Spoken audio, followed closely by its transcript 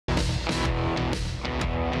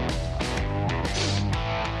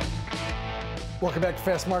Welcome back to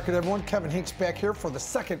Fast Market, everyone. Kevin Hinks back here for the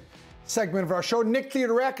second segment of our show. Nick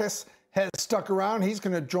Theodorakis has stuck around. He's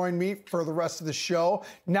going to join me for the rest of the show.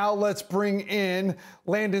 Now let's bring in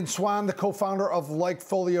Landon Swan, the co-founder of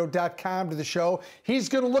LikeFolio.com, to the show. He's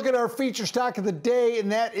going to look at our feature stock of the day,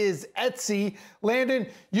 and that is Etsy. Landon,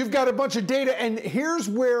 you've got a bunch of data, and here's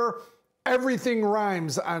where everything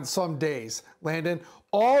rhymes on some days, Landon.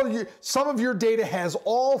 Some of your data has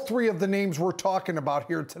all three of the names we're talking about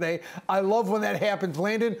here today. I love when that happens.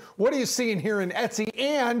 Landon, what are you seeing here in Etsy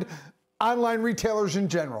and online retailers in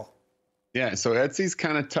general? Yeah, so Etsy's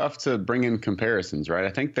kind of tough to bring in comparisons, right? I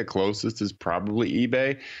think the closest is probably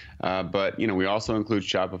eBay, but we also include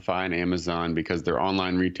Shopify and Amazon because they're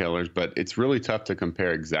online retailers. But it's really tough to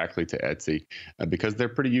compare exactly to Etsy because they're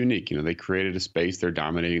pretty unique. They created a space, they're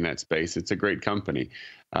dominating that space. It's a great company.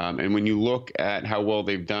 And when you look at how well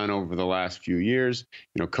they've done over the last few years,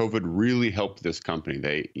 COVID really helped this company.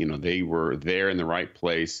 They were there in the right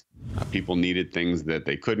place. People needed things that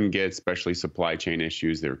they couldn't get, especially supply chain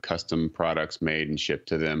issues. There were custom products made and shipped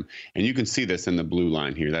to them. And you can see this in the blue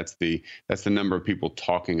line here. That's the number of people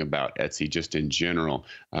talking about Etsy just in general.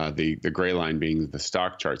 The gray line being the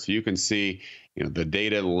stock chart. So you can see the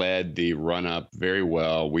data led the run up very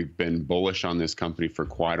well. We've been bullish on this company for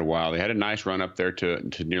quite a while. They had a nice run up there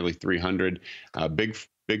to nearly 300.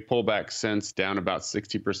 Big pullback since, down about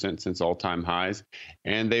 60% since all-time highs.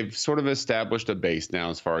 And they've sort of established a base now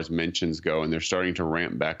as far as mentions go, and they're starting to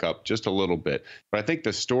ramp back up just a little bit. But I think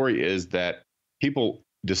the story is that people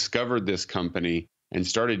discovered this company and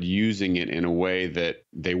started using it in a way that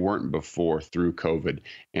they weren't before through COVID.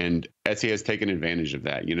 And Etsy has taken advantage of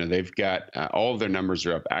that. They've got all of their numbers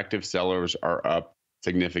are up. Active sellers are up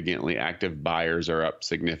significantly. Active buyers are up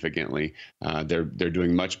significantly. They're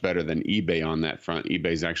doing much better than eBay on that front.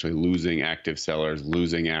 eBay's actually losing active sellers,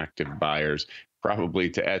 losing active buyers, probably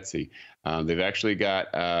to Etsy. They've actually got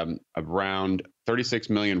around 36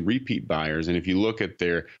 million repeat buyers. And if you look at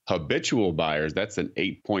their habitual buyers, that's an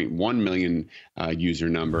 8.1 million user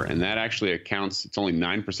number. And that actually accounts, it's only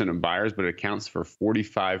 9% of buyers, but it accounts for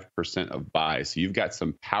 45% of buys. So you've got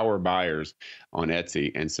some power buyers on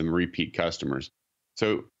Etsy and some repeat customers.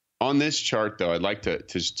 So on this chart, though, I'd like to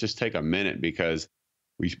just take a minute because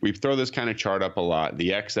we throw this kind of chart up a lot.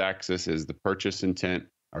 The x-axis is the purchase intent,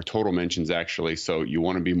 our total mentions actually. So you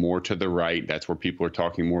want to be more to the right. That's where people are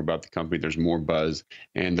talking more about the company. There's more buzz.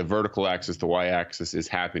 And the vertical axis, the y-axis, is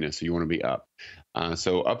happiness. So you want to be up.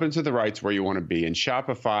 So up and to the right is where you want to be. And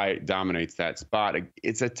Shopify dominates that spot.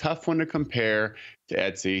 It's a tough one to compare to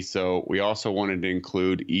Etsy. So we also wanted to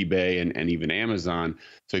include eBay and even Amazon.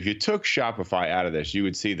 So if you took Shopify out of this, you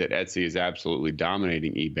would see that Etsy is absolutely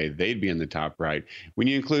dominating eBay. They'd be in the top right. When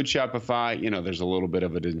you include Shopify, there's a little bit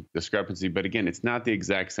of a discrepancy. But again, it's not the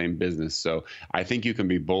exact same business. So I think you can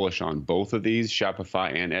be bullish on both of these,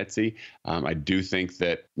 Shopify and Etsy. I do think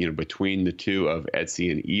that, between the two of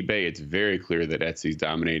Etsy and eBay, it's very clear that Etsy's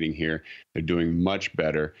dominating here. They're doing much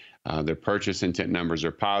better. Their purchase intent numbers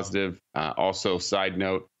are positive. Also, side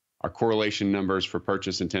note, our correlation numbers for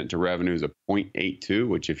purchase intent to revenue is a 0.82,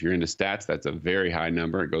 which if you're into stats, that's a very high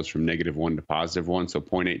number. It goes from -1 to +1. So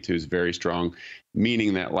 0.82 is very strong,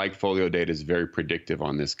 meaning that LikeFolio data is very predictive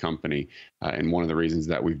on this company. And one of the reasons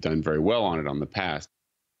that we've done very well on it on the past.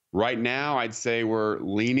 Right now, I'd say we're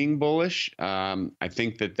leaning bullish. I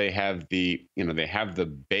think that they have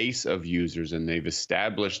the base of users, and they've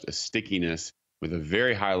established a stickiness with a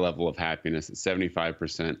very high level of happiness at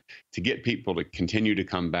 75% to get people to continue to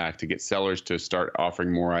come back, to get sellers to start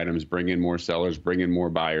offering more items, bring in more sellers, bring in more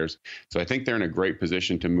buyers. So I think they're in a great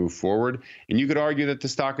position to move forward. And you could argue that the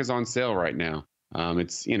stock is on sale right now.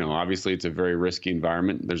 It's, obviously it's a very risky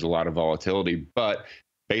environment. There's a lot of volatility, but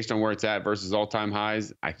based on where it's at versus all-time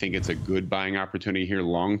highs, I think it's a good buying opportunity here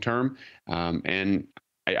long-term. And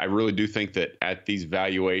I really do think that at these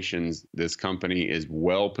valuations, this company is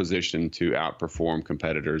well positioned to outperform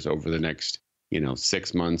competitors over the next,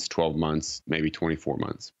 6 months, 12 months, maybe 24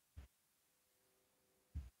 months.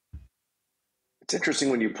 It's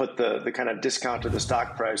interesting when you put the kind of discount to the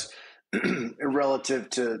stock price relative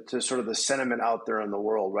to sort of the sentiment out there in the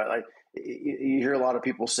world, right? Like you hear a lot of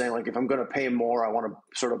people saying, like, if I'm going to pay more, I want to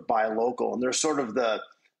sort of buy local. And there's sort of the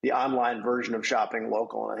online version of shopping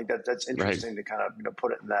local. And I think that's interesting to kind of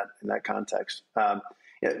put it in that context.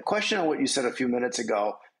 Question on what you said a few minutes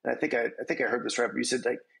ago, and I think I heard this right, but you said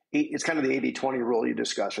like it's kind of the 80-20 rule you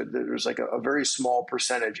discussed. Right? There's like a very small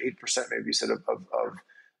percentage, 8% maybe you said, of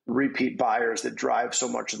repeat buyers that drive so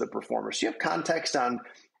much of the performance. Do you have context on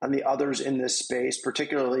the others in this space,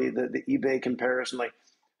 particularly the eBay comparison? Like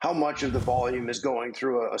how much of the volume is going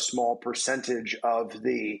through a small percentage of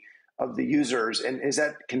the of the users. And is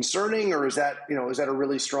that concerning, or is that, is that a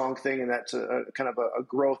really strong thing? And that's a kind of a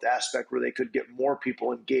growth aspect where they could get more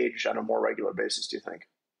people engaged on a more regular basis, do you think?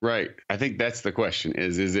 Right. I think that's the question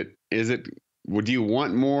would you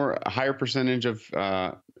want a higher percentage of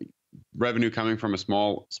revenue coming from a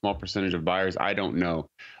small percentage of buyers? I don't know.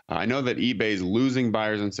 I know that eBay is losing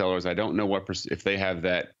buyers and sellers. I don't know if they have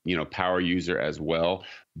that, power user as well.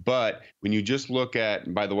 But when you just look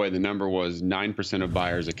at, by the way, the number was 9% of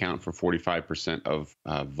buyers account for 45% of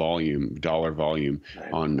dollar volume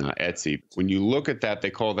on Etsy. When you look at that, they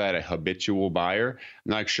call that a habitual buyer.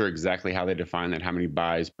 I'm not sure exactly how they define that, how many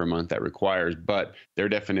buys per month that requires, but their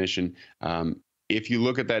definition, if you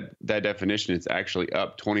look at that definition, it's actually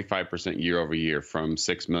up 25% year over year from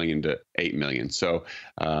 6 million to 8 million. So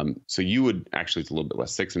you would actually, it's a little bit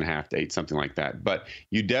less, 6.5 to 8, something like that. But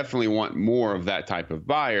you definitely want more of that type of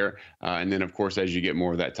buyer. And then, of course, as you get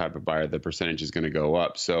more of that type of buyer, the percentage is going to go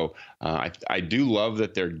up. So I do love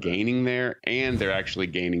that they're gaining there, and they're actually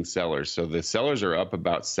gaining sellers. So the sellers are up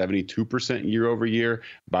about 72% year over year.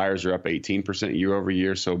 Buyers are up 18% year over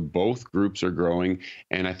year. So both groups are growing.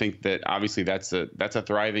 And I think that obviously that's a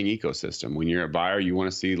thriving ecosystem. When you're a buyer, you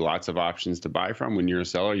want to see lots of options to buy from. When you're a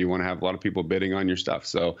seller, you want to have a lot of people bidding on your stuff.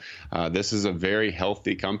 So this is a very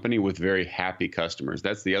healthy company with very happy customers.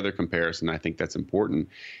 That's the other comparison I think that's important,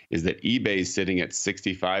 is that eBay is sitting at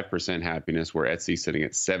 65% happiness, where Etsy is sitting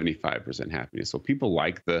at 75% happiness. So people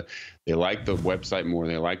like the website more,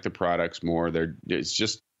 they like the products more. It's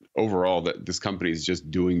just overall that this company is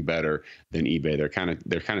just doing better than eBay.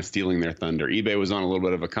 They're kind of stealing their thunder. eBay was on a little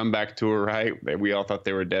bit of a comeback tour, right? We all thought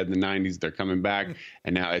they were dead in the 90s. They're coming back,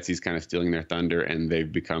 and now Etsy's kind of stealing their thunder, and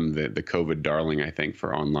they've become the COVID darling, I think,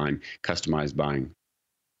 for online customized buying.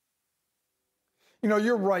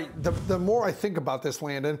 You're right. The more I think about this,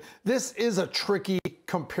 Landon, this is a tricky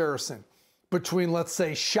comparison between, let's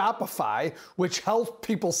say, Shopify, which helps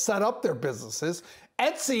people set up their businesses.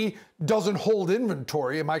 Etsy doesn't hold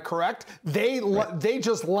inventory, am I correct? They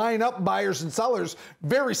just line up buyers and sellers,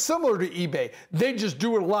 very similar to eBay. They just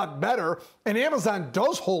do it a lot better. And Amazon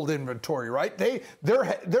does hold inventory, right?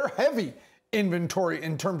 They're heavy inventory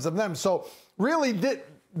in terms of them. So really,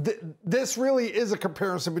 this really is a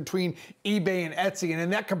comparison between eBay and Etsy. And in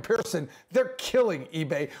that comparison, they're killing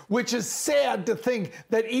eBay, which is sad to think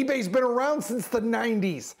that eBay's been around since the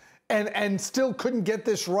 90s. And still couldn't get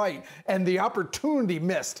this right. And the opportunity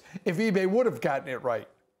missed if eBay would have gotten it right.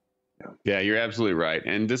 Yeah, you're absolutely right.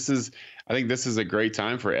 And I think this is a great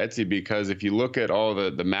time for Etsy, because if you look at all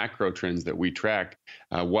the macro trends that we track,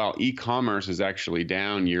 while e-commerce is actually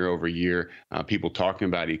down year over year, people talking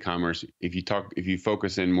about e-commerce, if you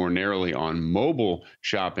focus in more narrowly on mobile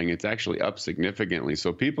shopping, it's actually up significantly.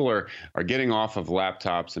 So people are getting off of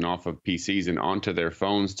laptops and off of PCs and onto their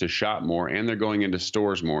phones to shop more, and they're going into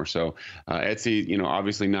stores more. So Etsy,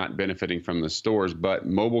 obviously not benefiting from the stores, but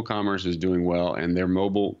mobile commerce is doing well, and their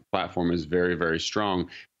mobile platform is very, very strong.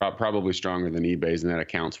 Probably stronger than eBay's, and that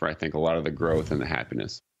accounts for, I think, a lot of the growth and the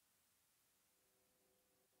happiness.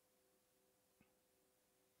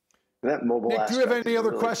 That mobile Nick, do you have any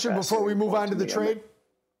other question before we move on to the trade?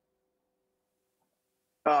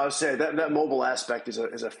 I would say that mobile aspect is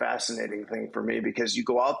a fascinating thing for me, because you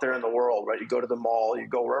go out there in the world, right? You go to the mall, you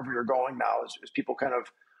go wherever you're going now, as people kind of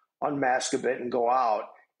unmask a bit and go out.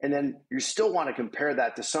 And then you still want to compare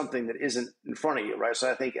that to something that isn't in front of you, right? So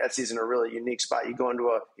I think Etsy's in a really unique spot. You go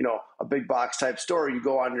into a big box type store, you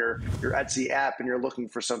go on your Etsy app, and you're looking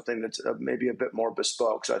for something that's maybe a bit more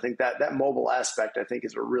bespoke. So I think that mobile aspect, I think,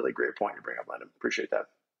 is a really great point you bring up, Landon. Appreciate that.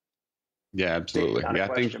 Yeah, absolutely. Not a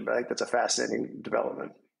question, but I think that's a fascinating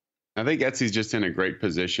development. I think Etsy's just in a great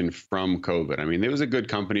position from COVID. I mean, it was a good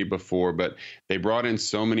company before, but they brought in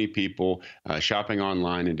so many people shopping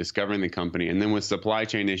online and discovering the company. And then with supply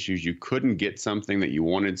chain issues, you couldn't get something that you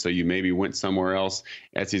wanted, so you maybe went somewhere else.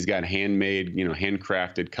 Etsy's got handmade,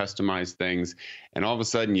 handcrafted, customized things. And all of a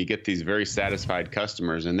sudden, you get these very satisfied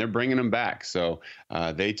customers, and they're bringing them back. So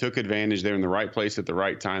they took advantage. They're in the right place at the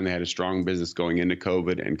right time. They had a strong business going into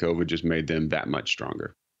COVID, and COVID just made them that much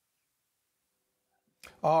stronger.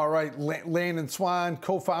 All right, Landon Swan,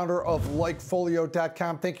 co-founder of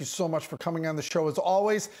LikeFolio.com. Thank you so much for coming on the show. As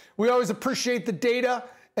always, we always appreciate the data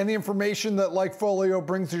and the information that LikeFolio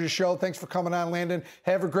brings to the show. Thanks for coming on, Landon.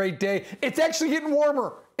 Have a great day. It's actually getting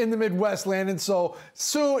warmer in the Midwest, Landon. So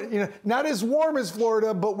soon, not as warm as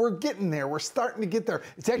Florida, but we're getting there. We're starting to get there.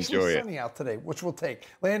 It's actually sunny out today, which we'll take.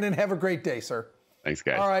 Landon, have a great day, sir. Thanks,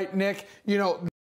 guys. All right, Nick,